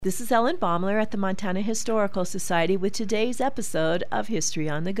This is Ellen Baumler at the Montana Historical Society with today's episode of History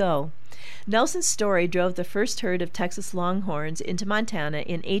on the Go. Nelson Story drove the first herd of Texas Longhorns into Montana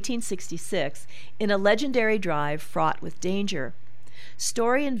in 1866 in a legendary drive fraught with danger.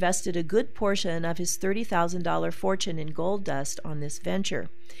 Story invested a good portion of his $30,000 fortune in gold dust on this venture.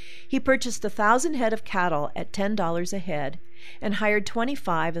 He purchased 1,000 head of cattle at $10 a head and hired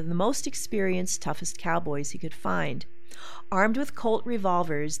 25 of the most experienced, toughest cowboys he could find. Armed with Colt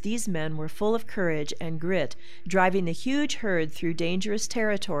revolvers, these men were full of courage and grit, driving the huge herd through dangerous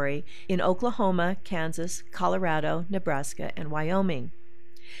territory in Oklahoma, Kansas, Colorado, Nebraska, and Wyoming.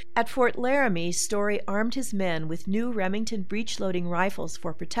 At Fort Laramie, Story armed his men with new Remington breech-loading rifles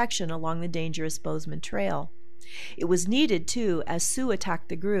for protection along the dangerous Bozeman Trail. It was needed, too, as Sioux attacked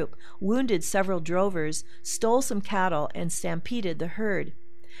the group, wounded several drovers, stole some cattle, and stampeded the herd.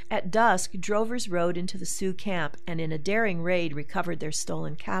 At dusk, drovers rode into the Sioux camp and in a daring raid recovered their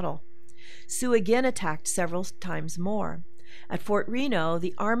stolen cattle. Sioux again attacked several times more. At Fort Reno,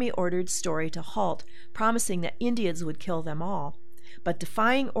 the Army ordered Story to halt, promising that Indians would kill them all. But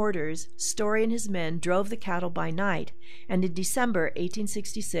defying orders, Story and his men drove the cattle by night, and in December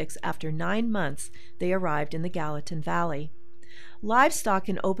 1866, after 9 months, they arrived in the Gallatin Valley. Livestock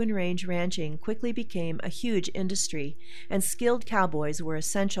and open-range ranching quickly became a huge industry, and skilled cowboys were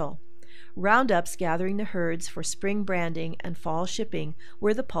essential. Roundups gathering the herds for spring branding and fall shipping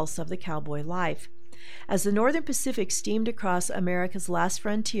were the pulse of the cowboy life. As the Northern Pacific steamed across America's last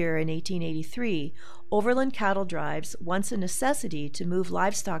frontier in 1883, overland cattle drives, once a necessity to move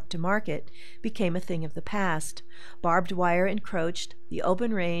livestock to market, became a thing of the past. Barbed wire encroached, the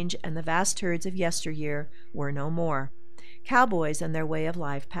open range and the vast herds of yesteryear were no more. Cowboys and their way of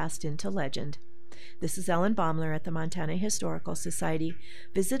life passed into legend. This is Ellen Baumler at the Montana Historical Society.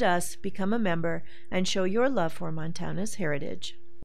 Visit us, become a member, and show your love for Montana's heritage.